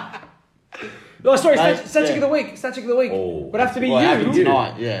 Oh, sorry, stat check of the week. Stat check of the week. Would have to be you.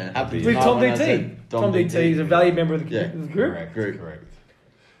 Tonight, happy with tonight Tom DT. Tom DT is a valued member of the group. Correct.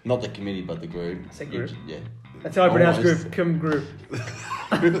 Not the committee, but the group. I said group. Yeah. That's how I pronounce group. Come group.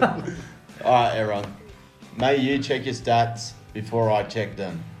 All right, everyone. May you check your stats before I check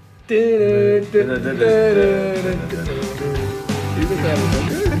them. You